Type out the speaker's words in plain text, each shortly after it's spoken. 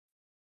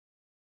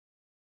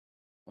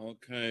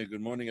Okay,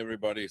 good morning,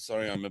 everybody.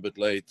 Sorry I'm a bit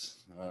late,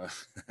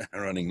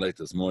 running late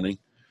this morning.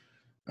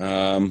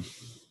 Can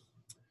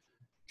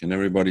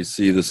everybody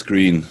see the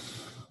screen?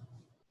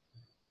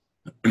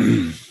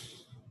 And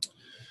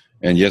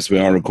yes, we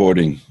are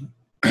recording.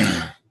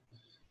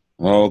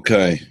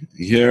 Okay,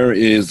 here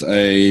is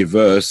a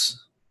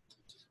verse.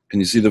 Can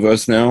you see the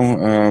verse now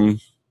on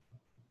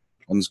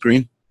the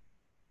screen?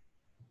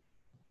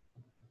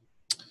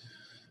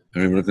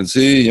 Everybody can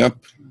see? Yep.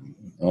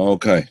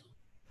 Okay.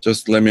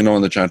 Just let me know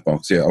in the chat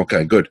box. Yeah,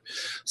 okay, good.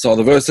 So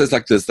the verse says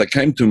like this: they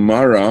came to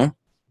Mara,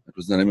 that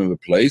was the name of a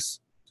place,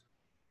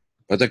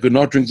 but they could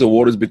not drink the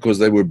waters because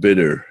they were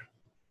bitter.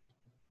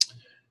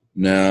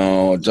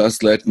 Now,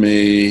 just let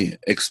me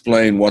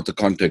explain what the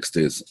context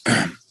is.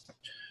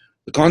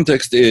 The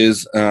context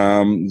is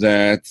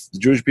that the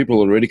Jewish people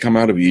had already come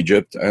out of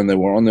Egypt, and they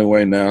were on their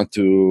way now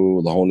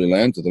to the Holy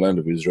Land, to the land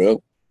of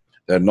Israel.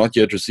 They had not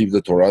yet received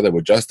the Torah. They were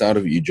just out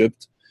of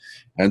Egypt.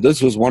 And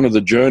this was one of the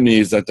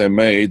journeys that they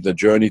made, the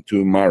journey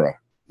to Mara.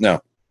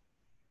 Now,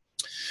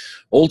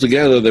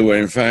 altogether, there were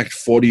in fact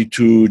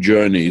 42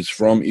 journeys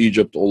from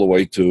Egypt all the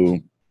way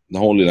to the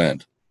Holy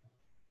Land.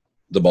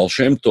 The Baal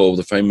Shem Tov,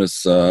 the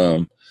famous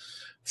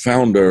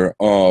founder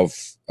of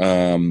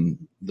the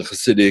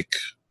Hasidic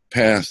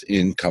path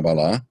in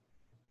Kabbalah,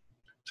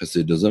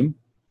 Hasidism.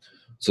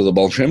 So the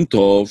Baal Shem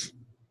Tov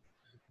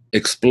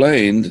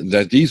explained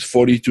that these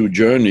 42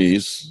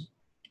 journeys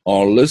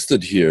are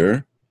listed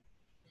here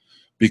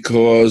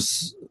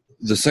because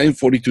the same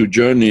 42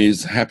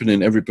 journeys happen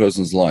in every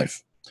person's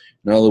life.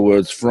 In other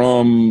words,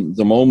 from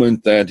the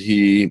moment that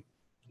he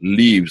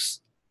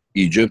leaves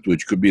Egypt,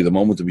 which could be the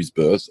moment of his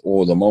birth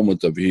or the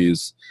moment of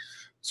his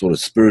sort of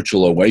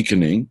spiritual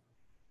awakening,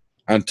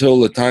 until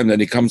the time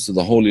that he comes to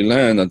the Holy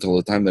Land, until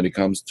the time that he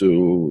comes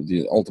to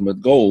the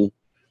ultimate goal,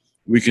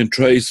 we can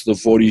trace the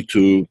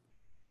 42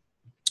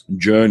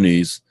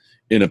 journeys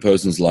in a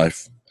person's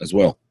life as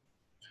well.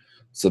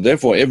 So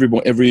therefore, every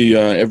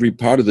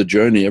part of the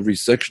journey, every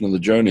section of the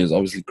journey is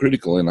obviously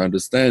critical in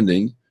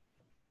understanding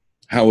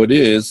how it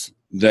is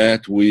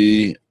that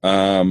we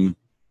overcome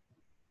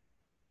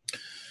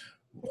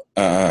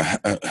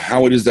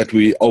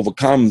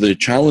the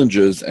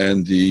challenges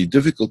and the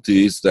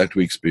difficulties that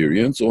we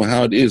experience, or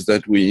how it is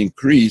that we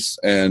increase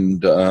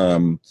and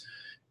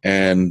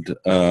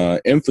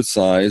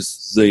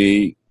emphasize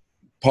the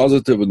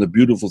positive and the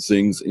beautiful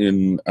things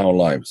in our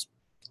lives.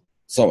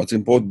 So it's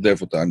important,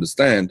 therefore, to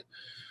understand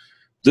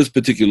this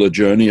particular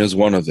journey as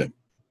one of them.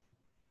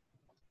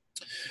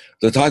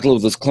 The title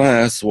of this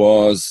class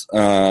was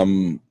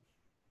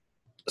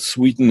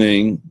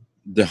Sweetening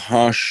the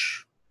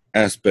Harsh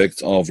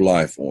Aspects of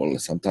Life, or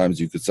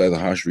sometimes you could say the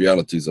harsh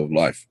realities of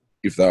life.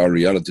 If there are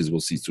realities, we'll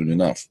see soon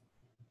enough.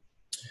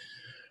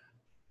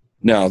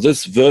 Now,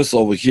 this verse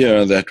over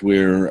here that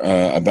we're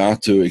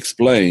about to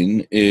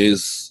explain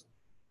is,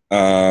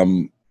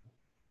 again,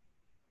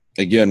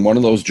 one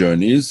of those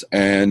journeys,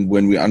 and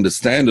when we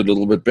understand it a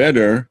little bit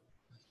better,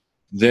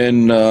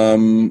 then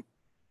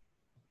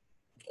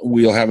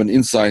we'll have an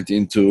insight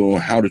into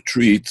how to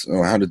treat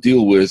or how to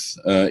deal with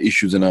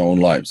issues in our own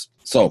lives.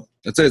 So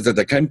it says that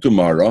they came to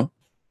Mara,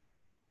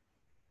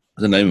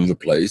 the name of the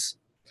place,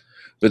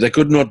 but they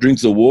could not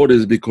drink the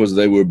waters because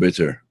they were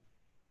bitter.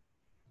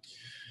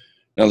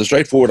 Now, the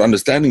straightforward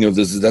understanding of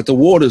this is that the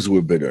waters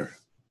were bitter.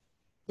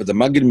 But the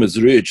Maggid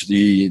Mezrich,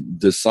 the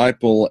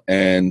disciple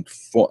and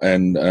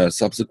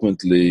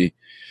subsequently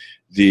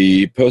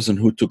the person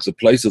who took the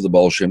place of the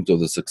Baal Shem Tov,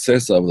 the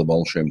successor of the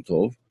Baal Shem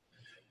Tov,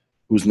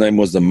 whose name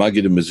was the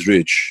Maggid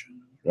Mezrich,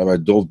 Rabbi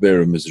Dov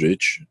Ber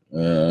Mezrich,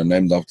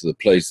 named after the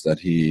place that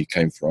he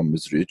came from,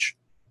 Mezrich.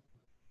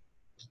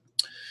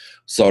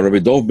 So Rabbi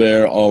Dov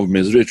Ber of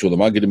Mezrich, or the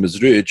Maggid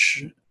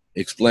Mezrich,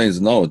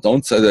 explains, no,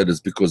 don't say that it's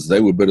because they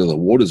were bitter, the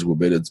waters were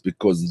bitter, it's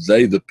because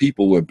they, the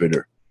people, were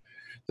bitter.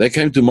 They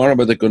came to Mara,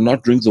 but they could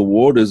not drink the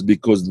waters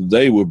because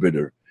they were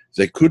bitter.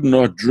 They could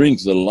not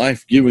drink the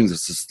life-giving, the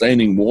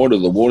sustaining water,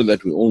 the water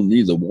that we all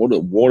need, the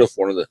water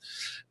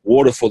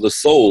for the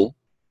soul.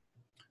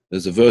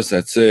 There's a verse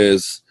that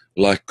says,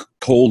 like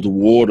cold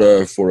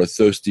water for a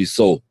thirsty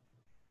soul.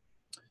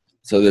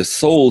 So their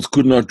souls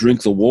could not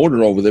drink the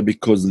water over there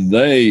because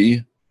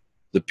they,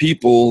 the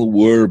people,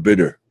 were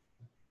bitter.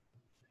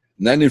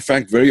 And that, in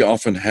fact, very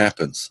often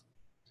happens,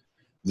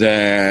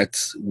 that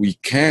we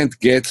can't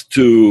get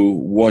to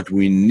what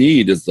we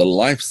need as the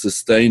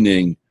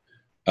life-sustaining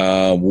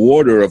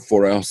water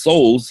for our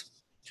souls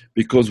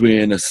because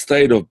we're in a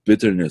state of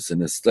bitterness,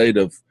 in a state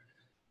of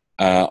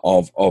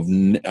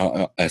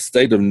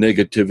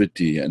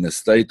negativity, and a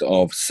state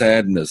of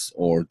sadness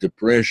or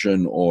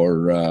depression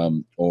or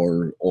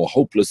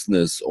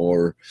hopelessness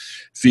or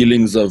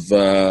feelings of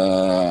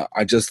I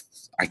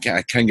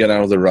can't get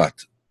out of the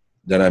rut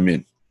that I'm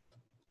in.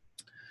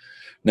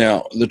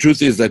 Now, the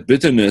truth is that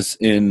bitterness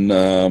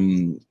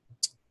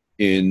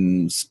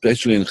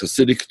especially in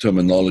Hasidic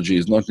terminology,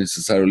 is not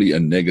necessarily a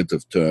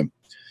negative term.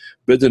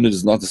 Bitterness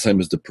is not the same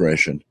as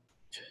depression.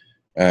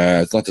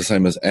 It's not the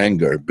same as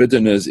anger.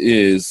 Bitterness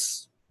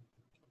is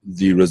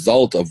the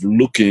result of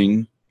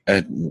looking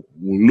at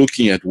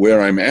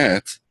where I'm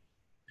at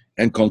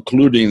and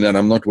concluding that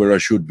I'm not where I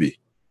should be.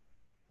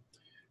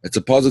 It's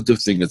a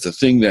positive thing. It's a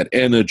thing that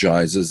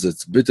energizes.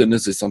 Its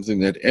bitterness is something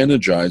that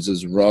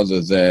energizes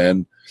rather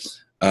than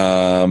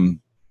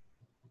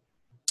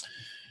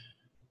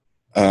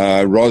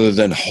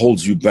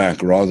holds you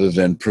back, rather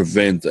than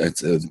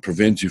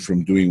prevents you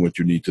from doing what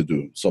you need to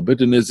do. So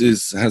bitterness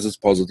has its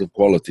positive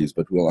qualities,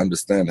 but we'll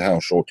understand how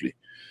shortly.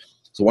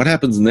 So what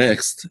happens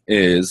next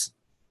is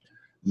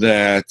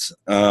that,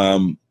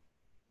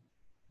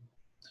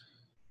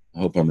 I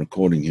hope I'm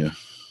recording here.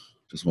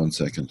 Just 1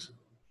 second.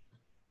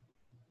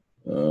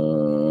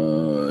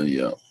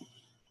 Yeah.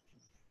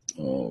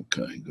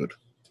 Okay, good.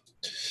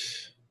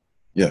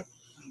 Yeah.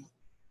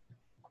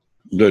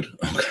 Good.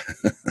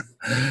 Okay.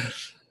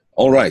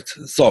 All right.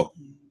 So,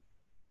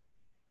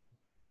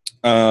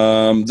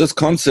 this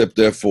concept,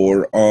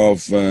 therefore,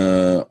 of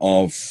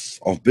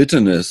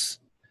bitterness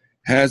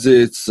has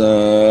its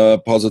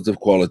positive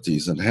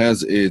qualities and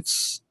has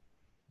its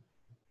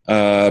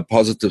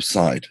positive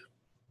side.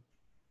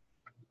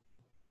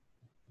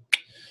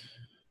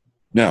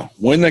 Now,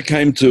 when they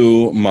came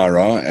to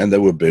Mara and they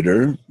were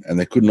bitter and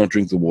they could not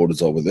drink the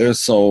waters over there,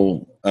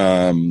 so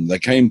they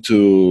came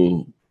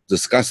to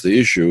discuss the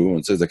issue.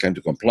 It says they came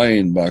to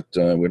complain, but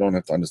we don't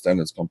have to understand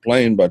it's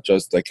complain, but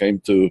just they came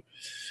to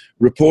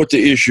report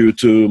the issue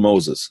to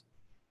Moses.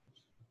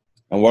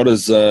 And what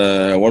does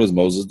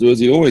Moses do? As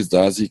he always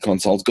does, he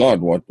consults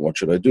God. What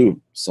should I do?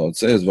 So it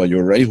says,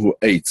 Vayorehu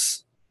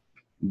eitz.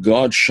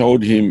 God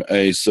showed him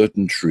a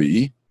certain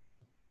tree,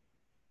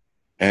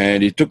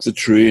 and he took the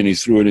tree and he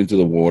threw it into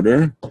the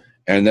water,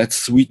 and that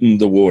sweetened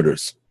the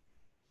waters.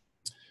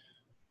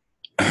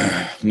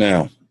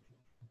 Now,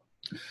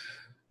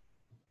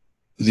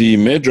 the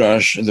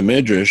Medrash is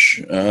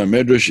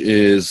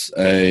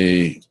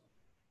a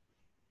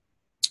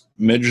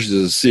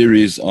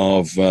series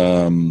of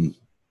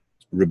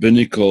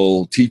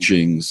rabbinical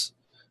teachings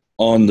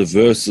on the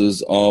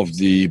verses of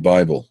the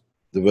Bible,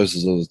 the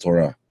verses of the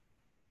Torah.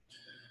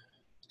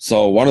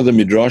 So one of the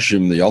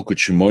Midrashim, the Yalkut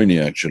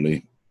Shimoni,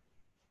 actually,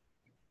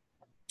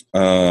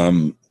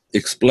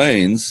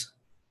 explains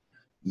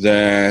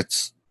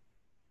that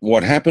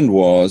what happened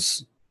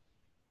was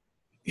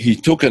he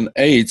took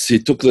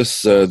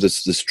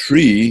this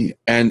tree,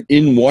 and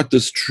in what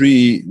this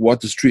tree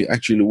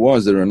actually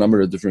was, there are a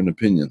number of different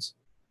opinions.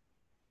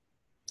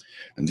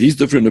 And these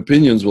different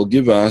opinions will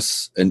give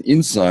us an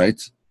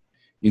insight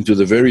into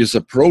the various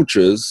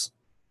approaches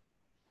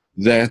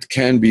that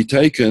can be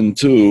taken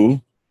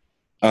to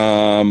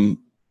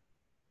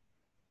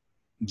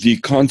the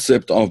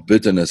concept of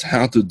bitterness,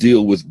 how to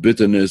deal with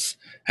bitterness,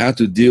 how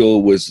to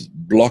deal with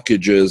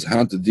blockages,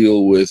 how to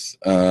deal with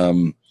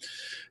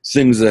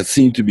things that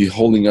seem to be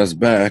holding us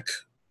back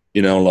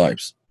in our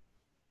lives.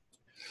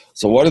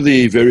 So what are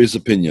the various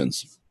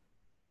opinions?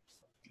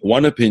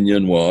 One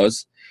opinion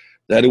was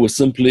that it was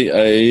simply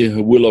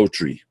a willow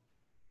tree.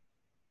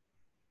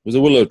 It was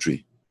a willow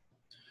tree.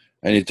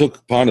 And he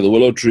took part of the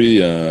willow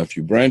tree, a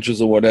few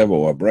branches or whatever,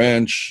 or a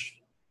branch,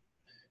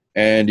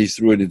 and he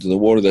threw it into the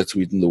water. That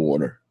sweetened the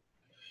water.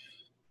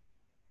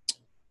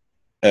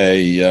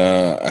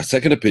 A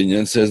second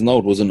opinion says, no,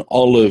 it was an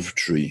olive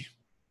tree.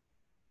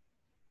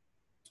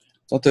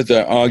 It's not that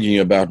they're arguing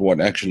about what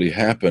actually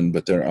happened,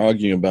 but they're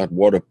arguing about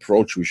what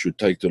approach we should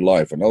take to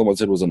life. Another one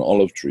said it was an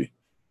olive tree.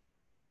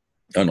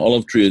 An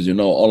olive tree, as you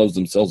know, olives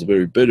themselves are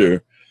very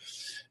bitter.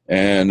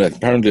 And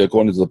apparently,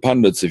 according to the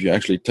pundits, if you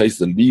actually taste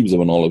the leaves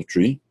of an olive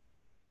tree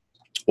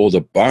or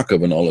the bark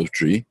of an olive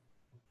tree,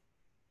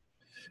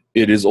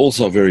 it is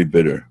also very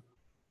bitter.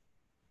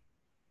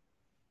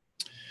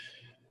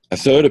 A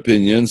third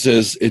opinion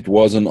says it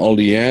was an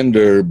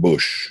oleander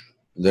bush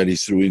that he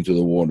threw into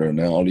the water.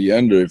 Now,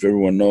 oleander, if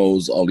everyone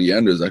knows,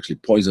 oleander is actually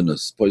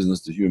poisonous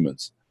to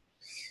humans.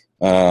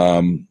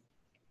 So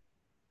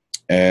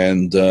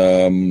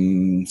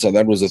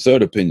that was a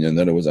third opinion,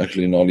 that it was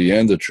actually an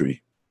oleander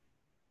tree.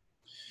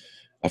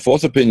 A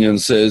fourth opinion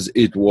says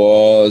it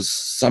was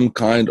some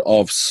kind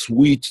of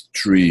sweet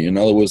tree. In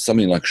other words,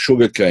 something like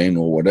sugarcane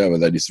or whatever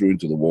that he threw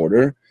into the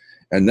water,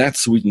 and that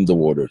sweetened the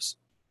waters.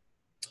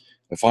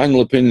 The final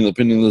opinion, the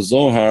opinion of the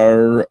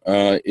Zohar,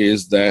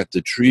 is that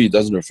the tree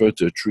doesn't refer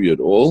to a tree at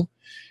all.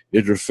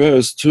 It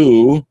refers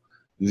to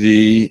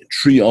the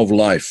tree of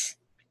life.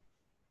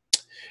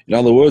 In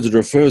other words, it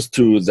refers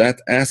to that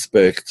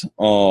aspect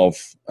of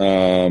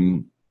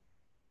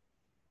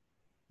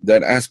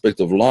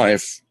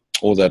life,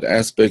 or that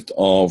aspect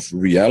of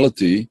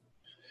reality,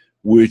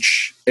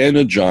 which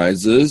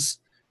energizes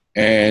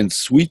and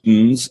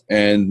sweetens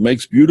and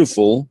makes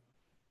beautiful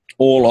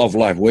all of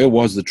life. Where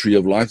was the tree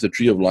of life? The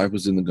tree of life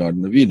was in the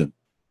Garden of Eden.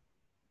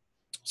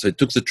 So it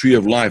took the tree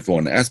of life, or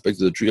an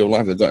aspect of the tree of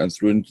life, and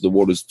threw it into the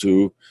waters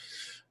to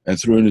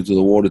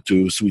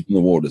sweeten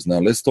the waters. Now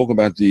let's talk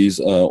about these,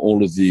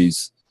 all of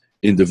these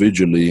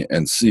individually,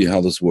 and see how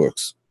this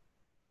works.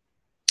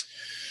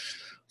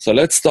 So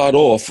let's start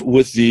off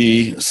with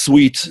the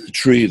sweet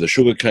tree, the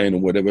sugarcane or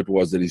whatever it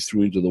was that he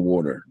threw into the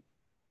water.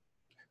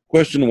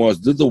 Question was,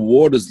 did the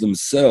waters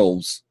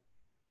themselves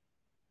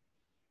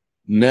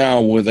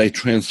now were they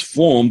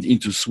transformed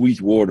into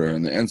sweet water?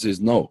 And the answer is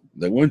no,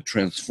 they weren't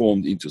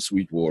transformed into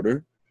sweet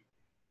water.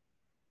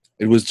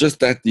 It was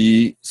just that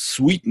the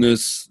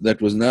sweetness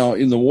that was now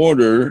in the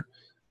water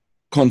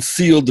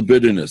concealed the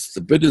bitterness.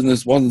 The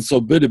bitterness wasn't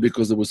so bitter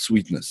because there was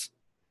sweetness.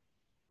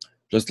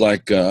 Just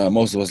like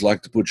most of us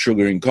like to put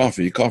sugar in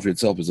coffee. Coffee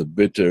itself is a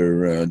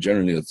bitter,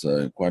 generally it's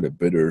quite a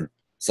bitter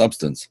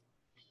substance.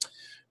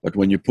 But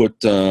when you put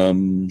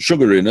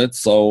sugar in it,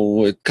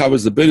 so it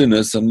covers the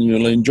bitterness and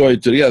you'll enjoy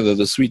it together,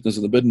 the sweetness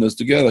and the bitterness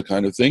together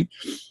kind of thing.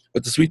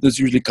 But the sweetness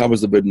usually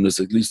covers the bitterness,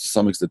 at least to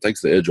some extent,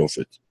 takes the edge off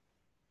it.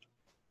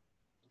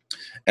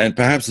 And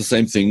perhaps the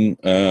same thing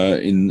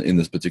in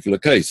this particular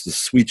case. The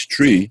sweet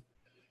tree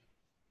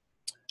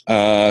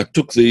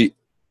took the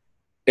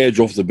edge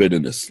off the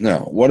bitterness.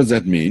 Now, what does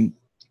that mean?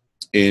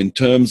 In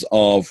terms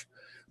of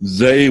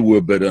they were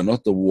bitter,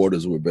 not the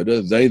waters were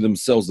bitter. They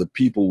themselves, the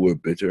people, were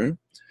bitter.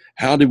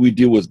 How do we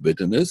deal with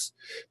bitterness?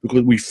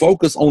 Because we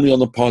focus only on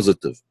the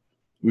positive.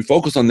 We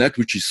focus on that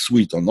which is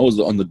sweet, on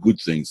the good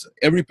things.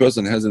 Every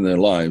person has in their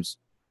lives,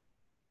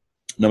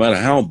 no matter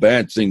how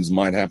bad things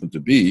might happen to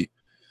be,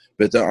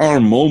 but there are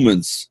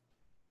moments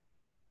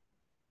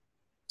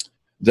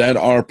that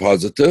are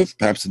positive,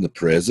 perhaps in the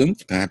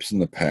present, perhaps in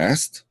the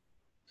past,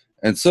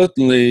 and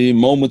certainly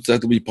moments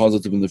that will be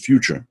positive in the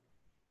future.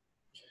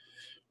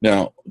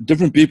 Now,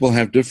 different people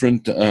have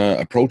different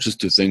approaches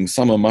to things.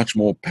 Some are much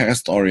more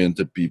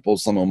past-oriented people,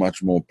 some are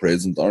much more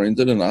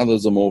present-oriented, and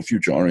others are more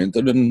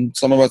future-oriented, and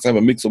some of us have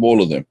a mix of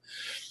all of them.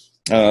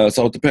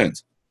 So it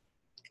depends.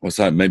 Or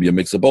so maybe a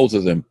mix of both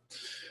of them.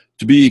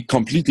 To be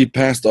completely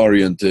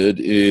past-oriented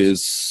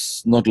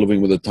is not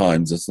living with the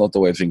times. It's not the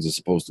way things are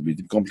supposed to be.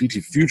 To be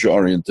completely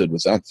future-oriented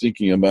without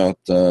thinking about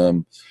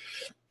the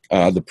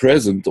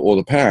present or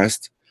the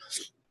past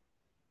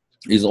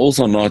is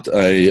also not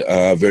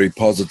a very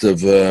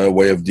positive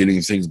way of dealing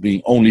with things,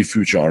 being only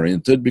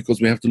future-oriented,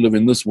 because we have to live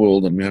in this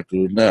world and we have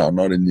to live now,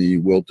 not in the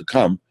world to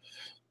come,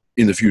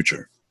 in the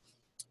future.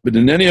 But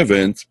in any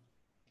event,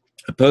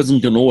 a person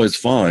can always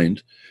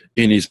find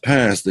in his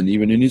past and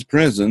even in his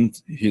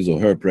present, his or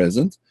her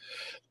present,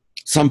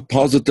 some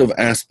positive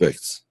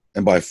aspects.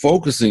 And by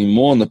focusing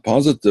more on the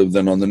positive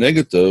than on the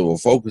negative, or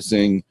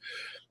focusing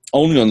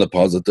only on the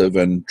positive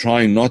and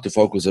trying not to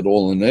focus at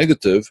all on the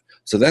negative,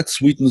 so that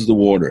sweetens the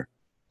water.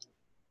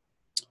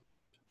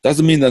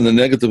 Doesn't mean that the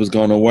negative has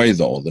gone away,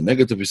 though. The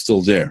negative is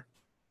still there.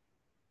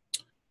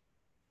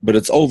 But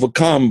it's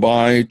overcome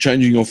by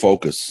changing your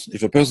focus.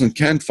 If a person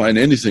can't find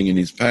anything in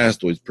his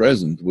past or his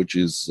present which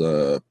is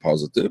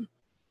positive,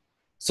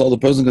 so the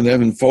person can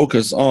then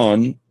focus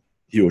on,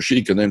 he or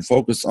she can then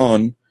focus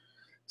on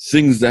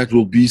things that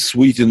will be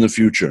sweet in the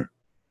future.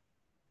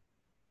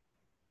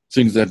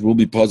 Things that will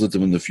be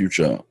positive in the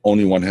future.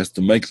 Only one has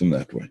to make them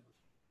that way.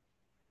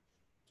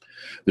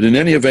 But in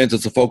any event,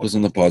 it's a focus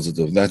on the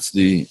positive. That's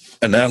the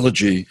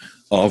analogy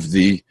of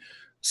the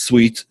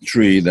sweet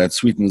tree that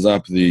sweetens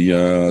up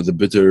the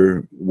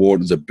bitter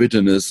water, the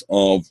bitterness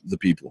of the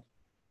people.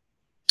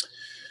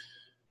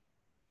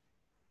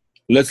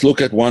 Let's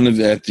look at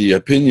the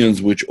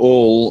opinions which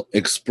all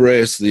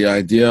express the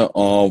idea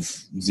of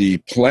the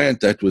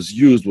plant that was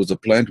used was a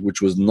plant which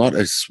was not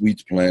a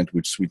sweet plant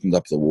which sweetened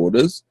up the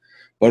waters,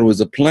 but it was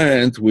a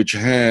plant which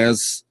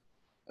has,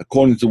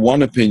 according to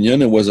one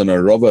opinion, it was an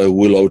arava, a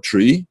willow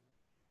tree.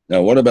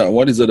 Now,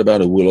 what is it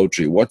about a willow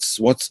tree?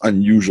 What's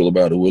unusual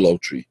about a willow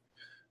tree?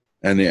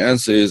 And the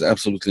answer is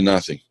absolutely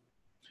nothing.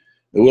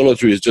 The willow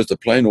tree is just a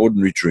plain,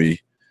 ordinary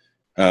tree.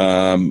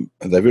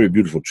 They're very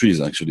beautiful trees,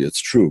 actually.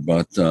 It's true,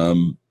 but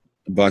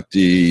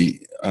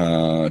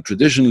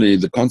traditionally,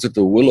 the concept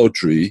of willow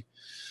tree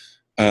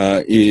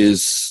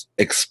is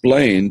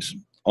explained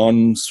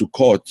on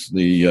Sukkot,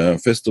 the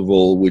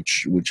festival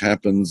which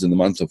happens in the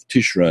month of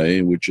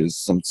Tishrei, which is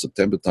some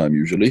September time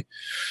usually.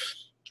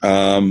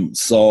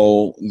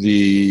 So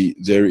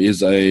there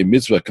is a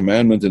mitzvah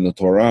commandment in the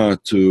Torah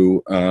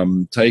to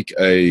take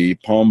a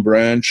palm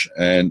branch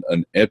and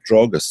an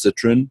etrog, a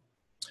citron,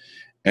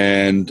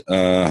 and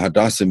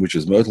hadassim, which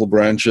is myrtle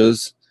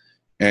branches,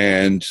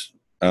 and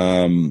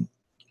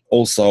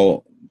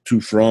also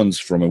 2 fronds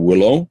from a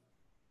willow,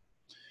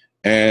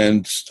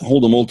 and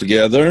hold them all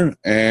together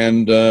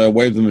and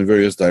wave them in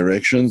various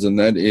directions. And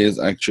that is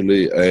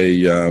actually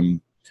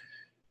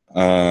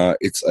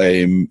it's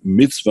a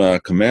mitzvah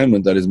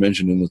commandment that is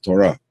mentioned in the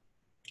Torah.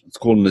 It's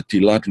called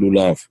Netilat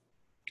Lulav,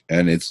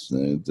 and it's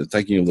the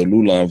taking of the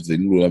lulav. The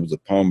lulav is a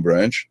palm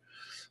branch,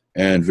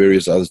 and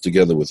various others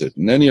together with it.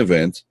 In any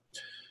event,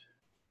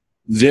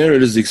 there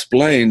it is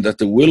explained that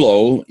the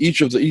willow,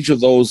 each of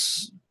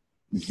those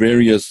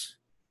various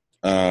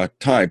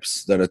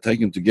types that are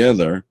taken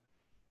together,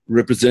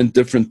 represent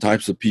different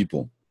types of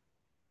people.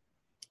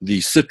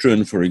 The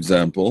citron, for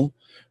example,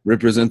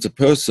 represents a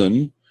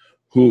person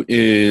who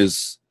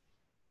is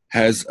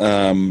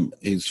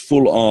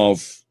full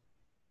of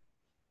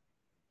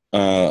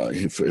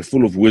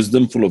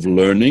wisdom, full of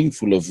learning,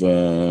 full of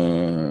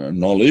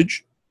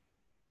knowledge,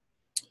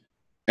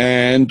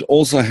 and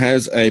also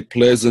has a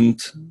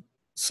pleasant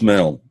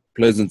smell.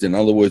 Pleasant, in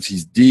other words,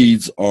 his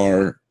deeds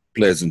are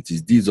pleasant.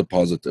 His deeds are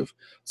positive.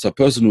 So a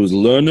person who is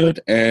learned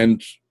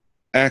and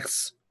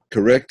acts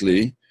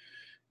correctly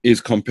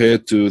is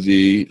compared to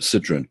the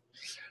citron.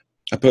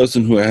 A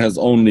person who has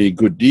only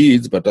good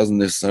deeds but doesn't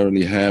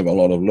necessarily have a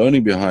lot of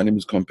learning behind him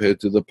is compared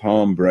to the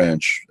palm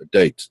branch,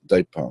 date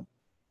palm,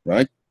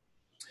 right?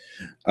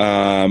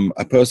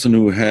 A person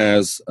who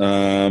has, he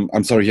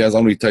has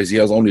only taste, he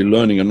has only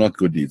learning and not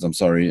good deeds.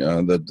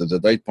 The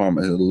date palm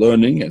has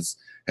learning,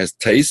 has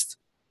taste,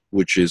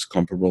 which is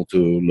comparable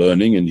to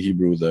learning. In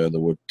Hebrew, the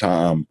word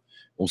ta'am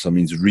also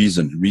means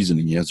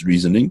reasoning. He has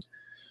reasoning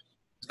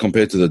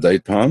compared to the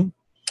date palm.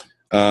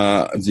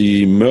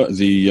 The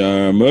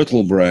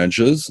myrtle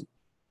branches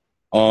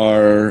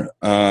are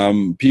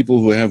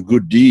people who have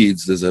good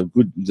deeds. There's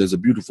a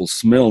beautiful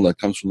smell that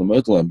comes from the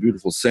myrtle, a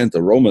beautiful scent,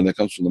 aroma that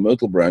comes from the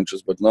myrtle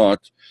branches, but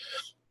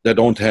they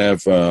don't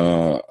have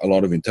a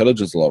lot of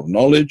intelligence, a lot of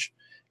knowledge.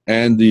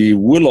 And the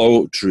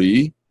willow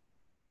tree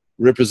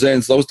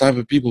represents those type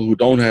of people who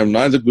don't have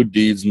neither good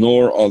deeds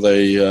nor are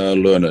they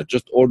learned,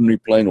 just ordinary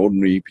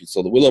people.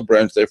 So the willow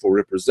branch therefore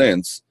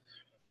represents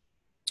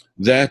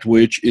that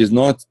which is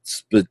not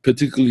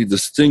particularly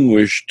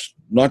distinguished,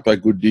 not by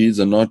good deeds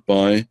and not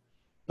by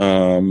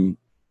the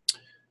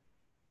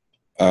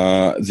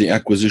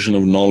acquisition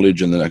of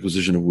knowledge and the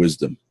acquisition of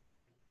wisdom.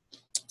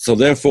 So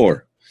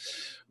therefore,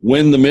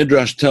 when the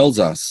Midrash tells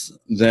us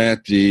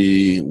that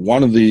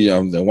one of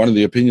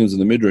the opinions in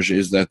the Midrash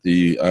is that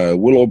the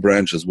willow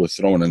branches were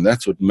thrown and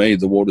that's what made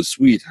the water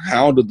sweet.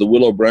 How did the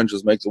willow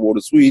branches make the water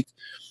sweet?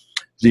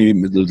 The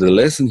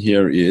lesson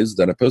here is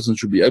that a person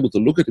should be able to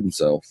look at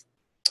himself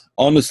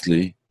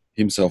honestly,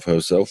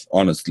 herself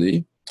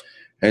honestly,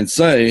 and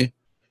say,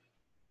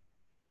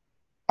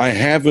 I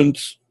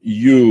haven't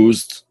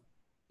used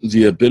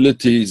the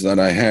abilities that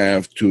I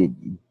have to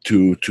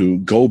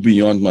go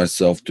beyond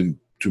myself, to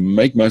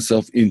make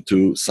myself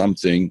into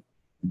something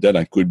that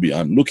I could be.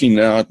 I'm looking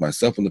now at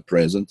myself in the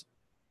present,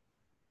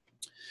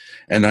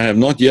 and I have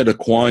not yet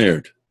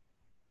acquired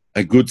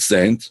a good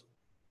scent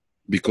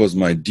because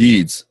my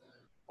deeds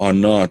are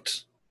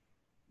not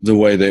the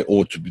way they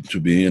ought to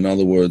be. In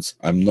other words,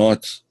 I'm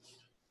not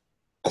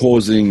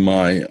causing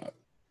my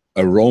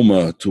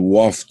aroma to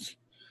waft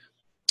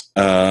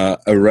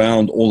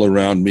all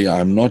around me.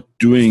 I'm not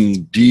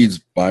doing deeds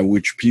by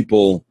which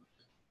people,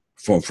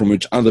 from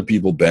which other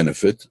people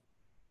benefit,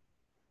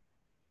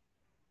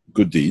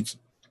 good deeds.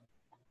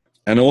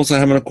 And I also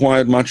haven't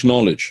acquired much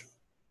knowledge.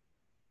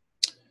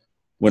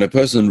 When a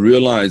person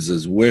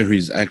realizes where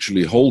he's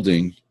actually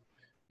holding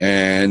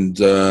and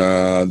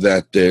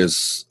that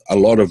there's a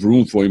lot of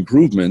room for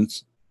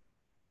improvement,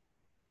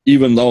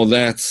 even though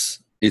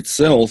that's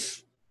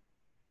itself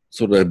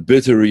sort of a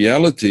bitter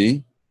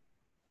reality,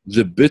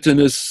 the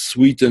bitterness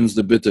sweetens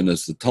the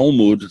bitterness. The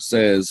Talmud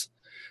says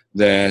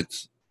that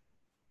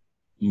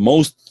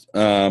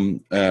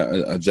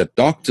that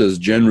doctors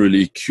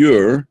generally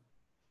cure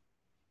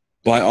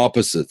by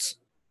opposites.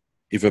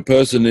 If a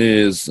person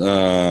is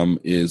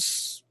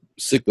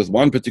sick with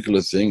one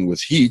particular thing,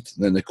 with heat,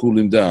 then they cool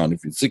him down.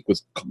 If he's sick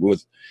with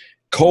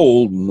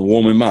cold, they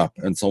warm him up,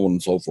 and so on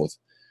and so forth.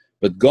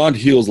 But God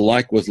heals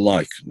like with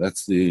like.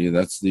 That's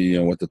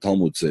what the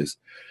Talmud says.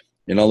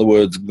 In other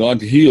words,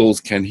 God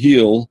can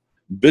heal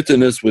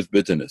bitterness with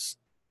bitterness.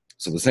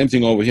 So the same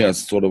thing over here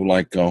is sort of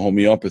like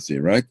homeopathy,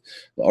 right?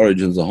 The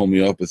origins of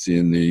homeopathy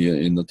in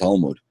the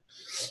Talmud.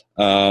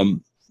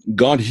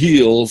 God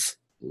heals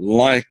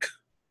like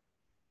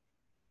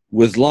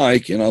with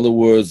like, in other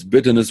words,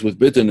 bitterness with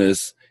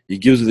bitterness. He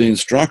gives the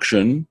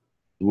instruction.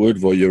 The word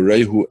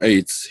Vayorehu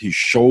eitz, he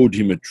showed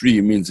him a tree.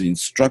 It means he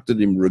instructed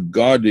him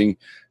regarding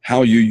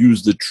how you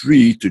use the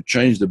tree to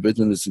change the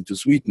bitterness into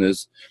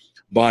sweetness.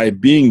 By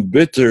being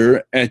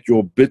bitter at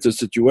your bitter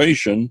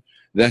situation,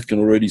 that can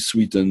already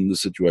sweeten the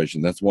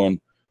situation. That's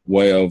one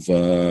way of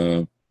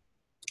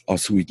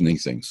sweetening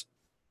things.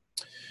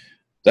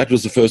 That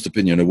was the first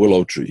opinion, a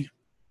willow tree.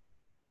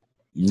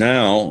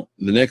 Now,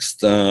 the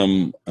next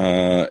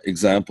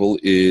example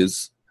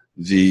is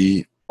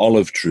the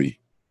olive tree,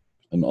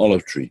 an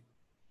olive tree.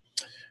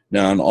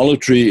 Now, an olive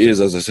tree is,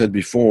 as I said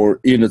before,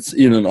 in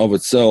and of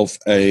itself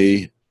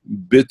it's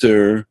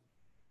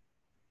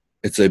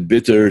a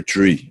bitter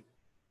tree.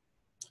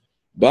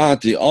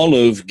 But the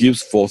olive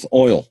gives forth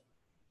oil.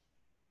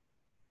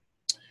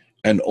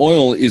 And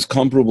oil is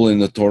comparable in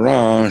the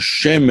Torah.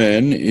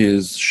 Shemen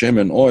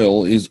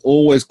oil is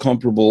always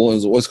comparable,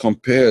 is always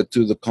compared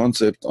to the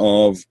concept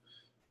of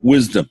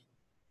wisdom.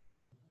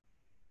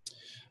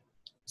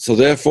 So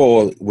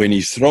therefore, when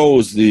he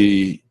throws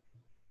the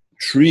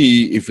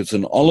tree, if it's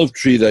an olive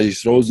tree that he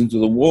throws into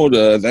the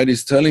water, that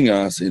is telling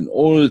us in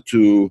order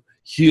to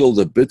heal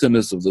the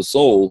bitterness of the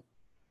soul,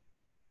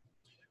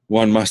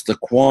 one must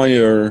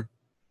acquire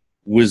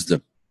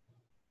wisdom.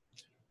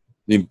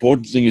 The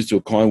important thing is to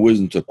acquire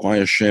wisdom, to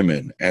acquire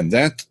shemen. And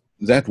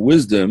that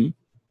wisdom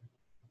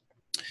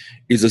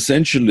is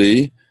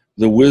essentially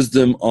the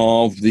wisdom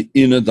of the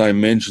inner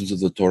dimensions of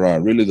the Torah,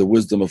 really the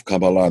wisdom of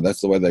Kabbalah.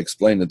 That's the way they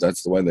explain it.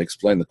 That's the way they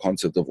explain the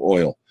concept of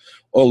oil.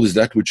 Oil is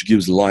that which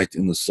gives light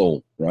in the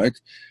soul, right?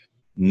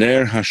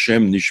 Ner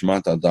Hashem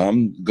Nishmat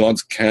Adam.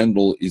 God's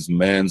candle is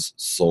man's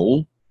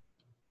soul.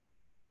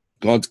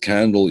 God's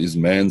candle is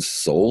man's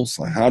soul.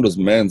 So how does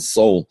man's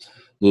soul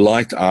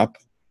light up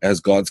as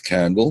God's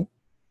candle?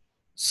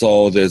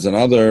 So there's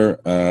another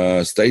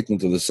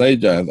statement of the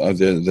sage.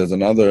 There's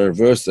another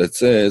verse that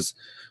says,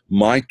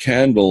 "My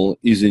candle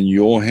is in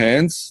your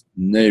hands,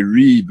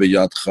 neri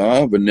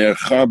beyadcha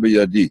v'nercha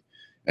beyadi,"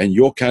 and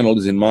your candle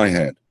is in my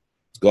hand.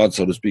 God,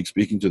 so to speak,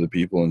 speaking to the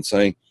people and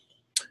saying,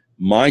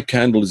 "My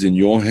candle is in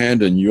your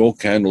hand, and your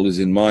candle is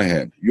in my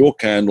hand. Your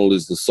candle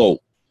is the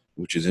soul,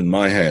 which is in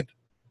my hand.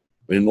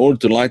 But in order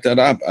to light that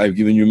up, I've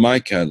given you my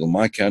candle.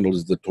 My candle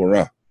is the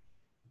Torah."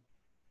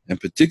 And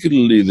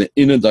particularly the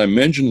inner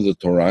dimension of the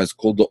Torah is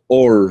called the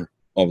Or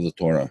of the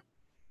Torah,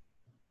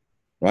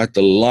 right?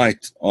 The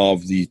light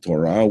of the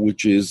Torah,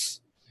 which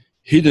is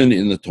hidden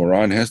in the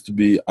Torah and has to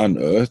be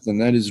unearthed,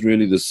 and that is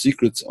really the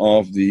secrets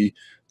of the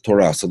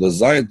Torah. So the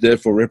Zayat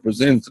therefore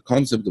represents the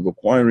concept of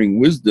acquiring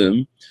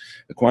wisdom.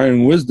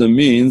 Acquiring wisdom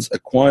means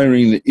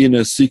acquiring the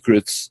inner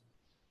secrets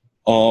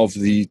of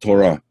the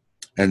Torah,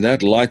 and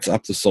that lights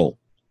up the soul.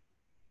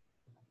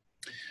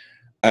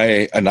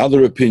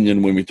 Another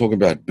opinion when we talk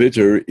about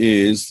bitter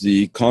is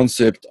the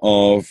concept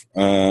of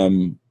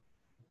the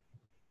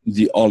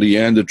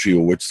oleander tree,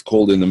 or what's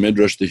called in the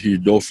Midrash the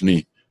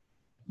Hirdofni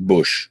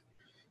bush,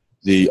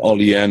 the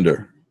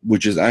oleander,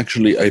 which is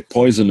actually a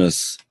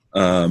poisonous,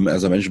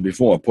 as I mentioned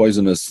before, a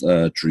poisonous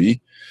tree.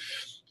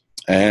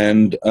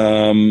 And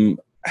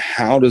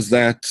how does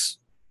that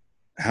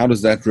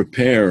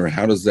repair?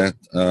 How does that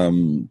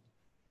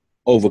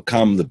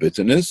overcome the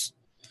bitterness?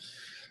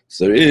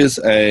 So there is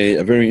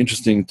a very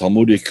interesting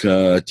Talmudic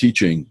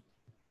teaching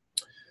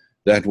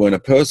that when a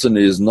person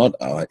is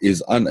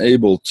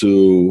unable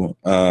to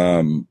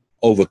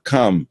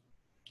overcome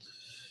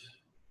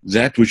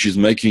that which is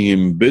making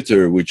him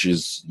bitter, which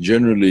is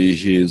generally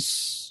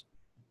his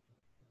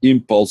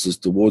impulses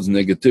towards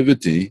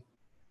negativity,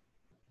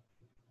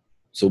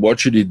 so what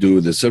should he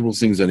do? There's several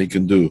things that he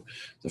can do.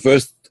 The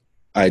first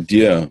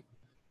idea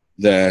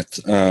that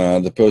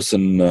the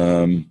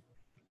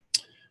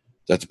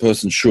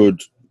person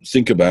should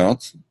think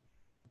about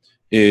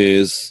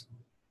is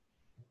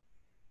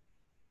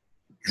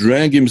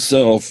drag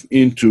himself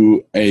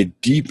into a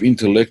deep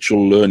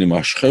intellectual learning,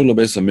 right?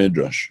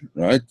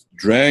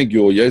 Drag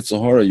your Yetzer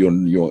Hara,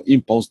 your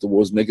impulse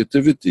towards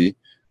negativity,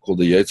 called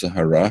the Yetzer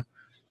Hara,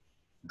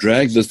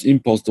 drag this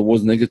impulse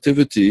towards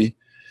negativity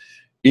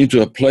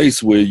into a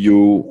place where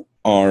you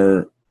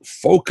are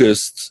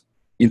focused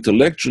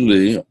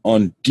intellectually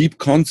on deep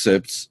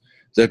concepts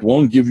that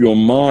won't give your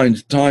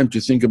mind time to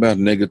think about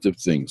negative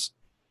things.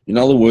 In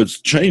other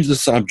words, change the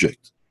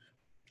subject.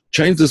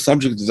 Change the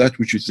subject of that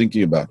which you're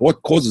thinking about.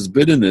 What causes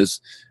bitterness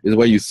is the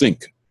way you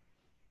think.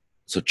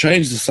 So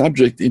change the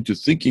subject into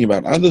thinking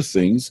about other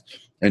things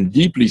and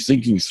deeply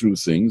thinking through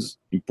things,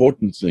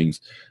 important things,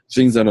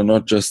 things that are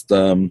not just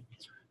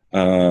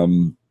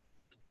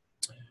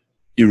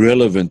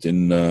irrelevant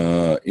in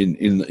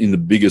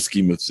the bigger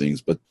scheme of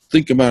things, but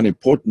think about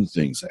important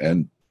things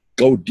and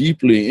go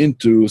deeply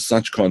into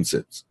such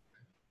concepts.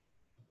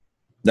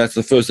 That's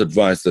the first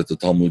advice that the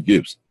Talmud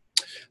gives.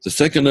 The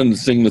second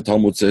thing the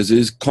Talmud says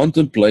is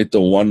contemplate the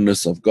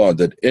oneness of God,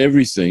 that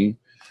everything,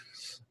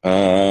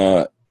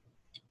 all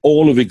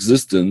of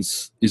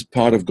existence is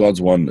part of God's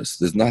oneness.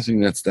 There's nothing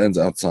that stands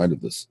outside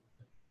of this.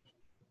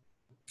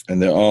 And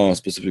there are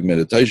specific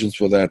meditations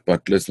for that,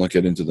 but let's not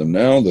get into them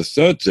now. The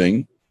third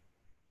thing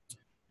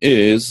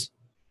is,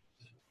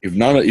 if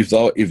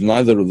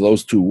neither of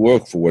those two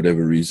work for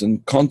whatever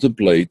reason,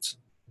 contemplate,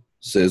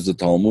 says the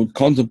Talmud,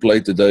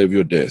 contemplate the day of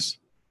your death.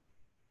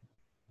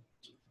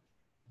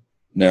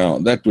 Now,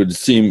 that would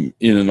seem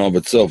in and of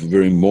itself a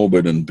very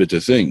morbid and bitter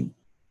thing.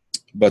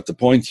 But the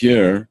point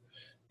here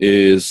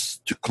is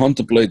to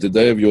contemplate the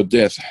day of your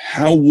death.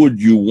 How would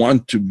you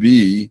want to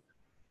be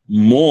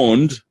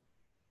mourned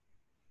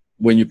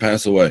when you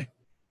pass away?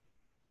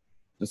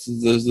 This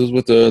is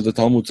what the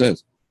Talmud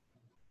says.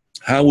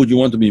 How would you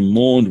want to be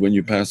mourned when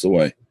you pass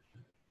away?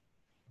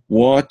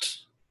 What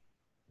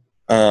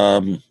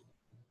would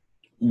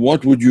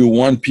you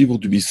want people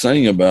to be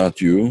saying about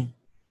you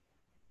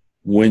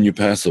when you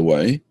pass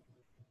away,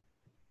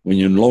 when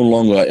you're no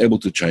longer able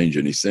to change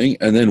anything,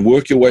 and then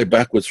work your way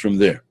backwards from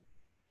there?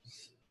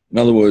 In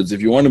other words,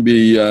 if you want to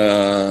be,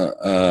 if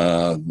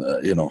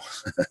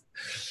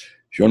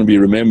you want to be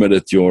remembered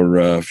at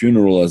your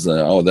funeral as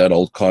that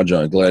old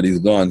codger, glad he's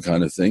gone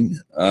kind of thing,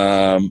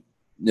 then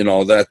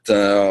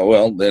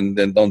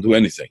don't do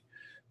anything.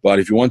 But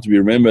if you want to be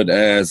remembered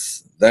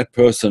as that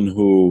person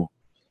who,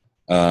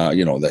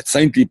 that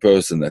saintly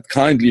person, that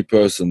kindly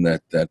person,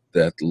 that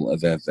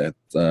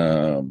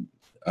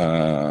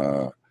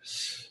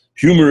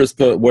humorous,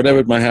 whatever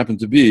it might happen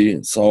to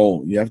be,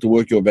 so you have to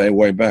work your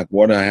way back.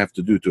 What do I have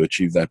to do to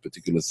achieve that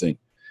particular thing?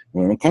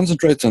 When one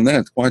concentrates on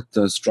that quite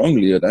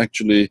strongly, it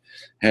actually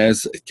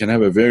can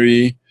have a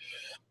very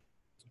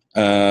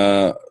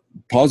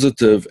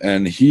positive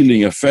and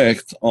healing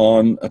effect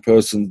on a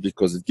person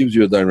because it gives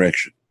you a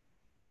direction.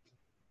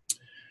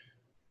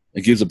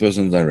 It gives a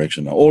person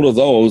direction. Now, all of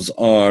those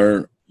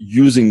are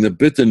using the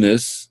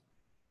bitterness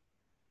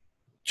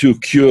to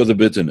cure the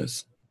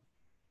bitterness.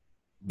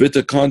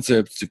 Bitter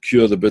concepts to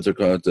cure the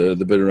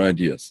bitter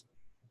ideas.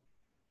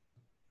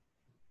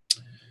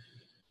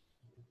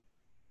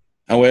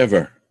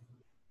 However,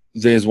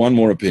 there's one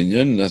more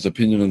opinion. That's the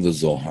opinion of the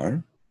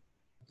Zohar.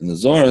 And the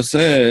Zohar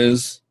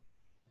says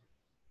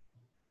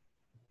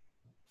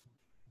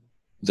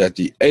that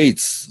the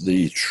eitz,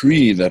 the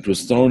tree that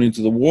was thrown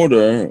into the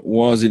water,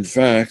 was in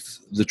fact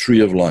the tree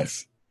of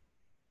life.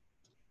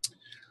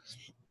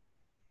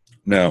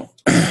 Now,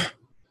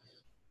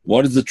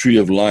 what is the tree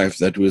of life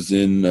that was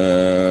in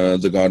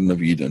the Garden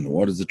of Eden?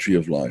 What is the tree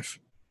of life?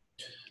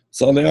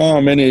 So there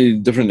are many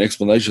different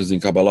explanations in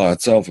Kabbalah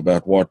itself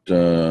about what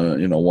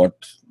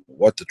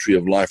the tree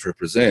of life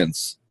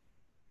represents.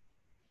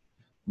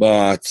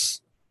 But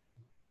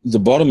the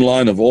bottom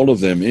line of all of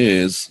them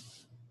is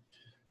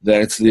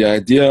that it's the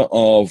idea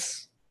of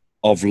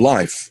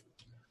life,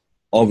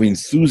 of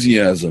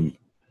enthusiasm,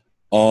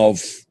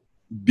 of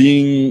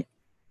being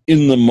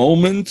in the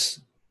moment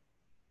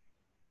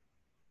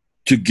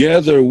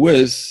together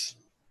with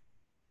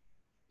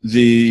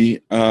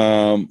being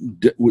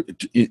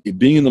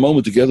in the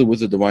moment together with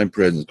the divine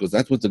presence, because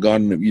that's what the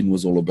Garden of Eden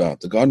was all about.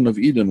 The Garden of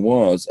Eden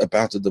was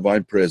about the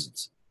divine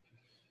presence.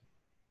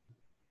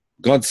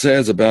 God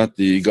says about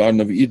the Garden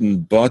of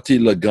Eden, Bati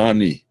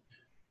Lagani,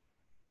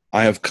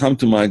 I have come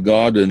to my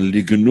garden, I've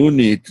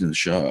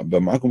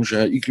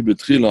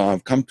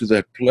come to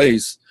that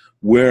place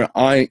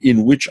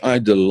in which I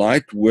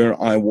delight,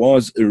 where I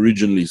was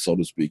originally, so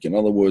to speak. In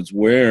other words,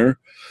 where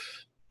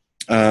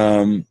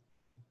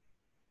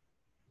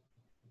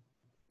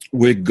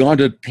God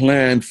had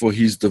planned for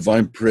his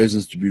divine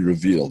presence to be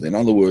revealed. In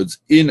other words,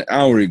 in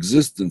our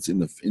existence, in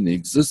the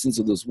existence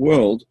of this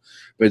world,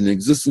 but in the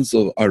existence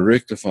of a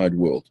rectified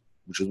world,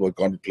 which is what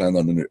God had planned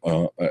on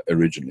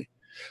originally.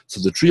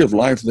 So the tree of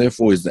life,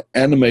 therefore, is the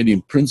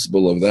animating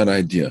principle of that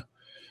idea.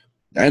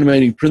 The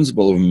animating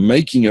principle of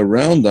making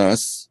around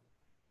us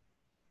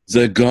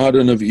the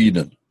Garden of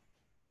Eden.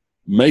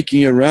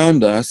 Making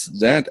around us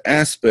that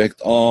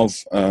aspect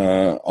of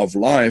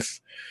life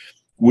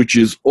which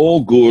is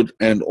all good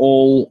and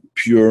all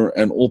pure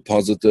and all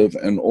positive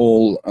and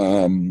all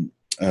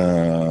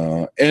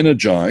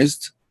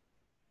energized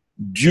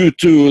due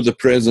to the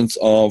presence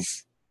of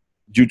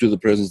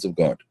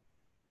God.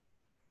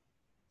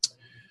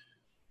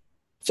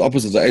 It's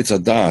opposite the Eitz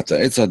Hadat. The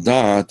Eitz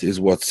Hadat is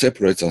what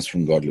separates us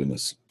from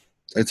godliness.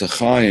 Eitz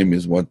HaChaim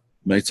is what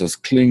makes us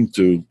cling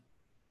to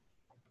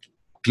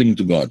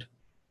God.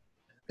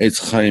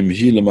 Eitz Chaim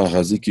hi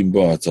lemachazikim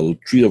bo. It's a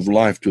tree of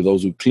life to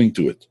those who cling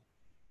to it,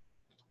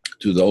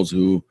 to those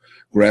who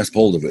grasp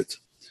hold of it.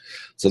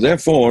 So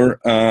therefore,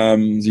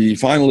 the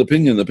final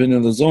opinion, the opinion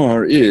of the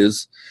Zohar,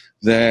 is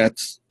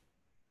that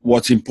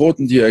what's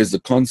important here is the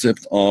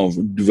concept of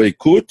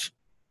dveikut,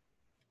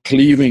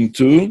 cleaving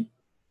to,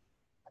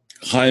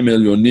 Chaim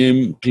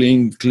Elyonim,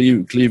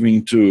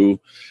 cleaving to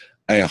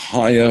a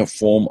higher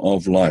form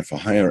of life, a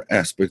higher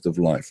aspect of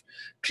life,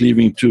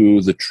 cleaving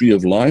to the tree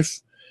of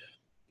life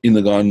in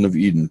the Garden of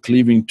Eden,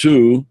 cleaving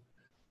to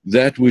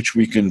that which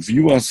we can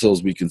view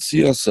ourselves, we can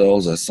see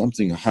ourselves as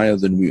something higher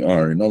than we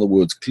are. In other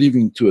words,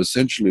 cleaving to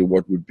essentially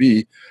what would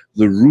be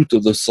the root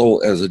of the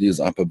soul as it is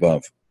up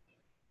above.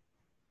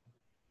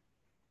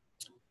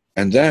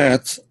 And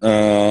that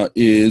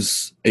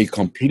is a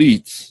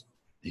complete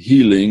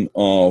healing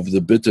of the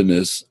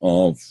bitterness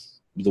of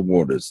the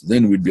waters.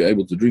 Then we'd be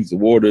able to drink the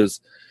waters,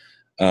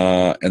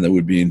 and they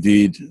would be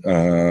indeed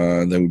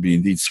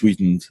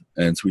sweetened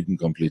and sweetened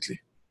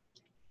completely.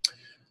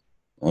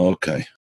 Okay.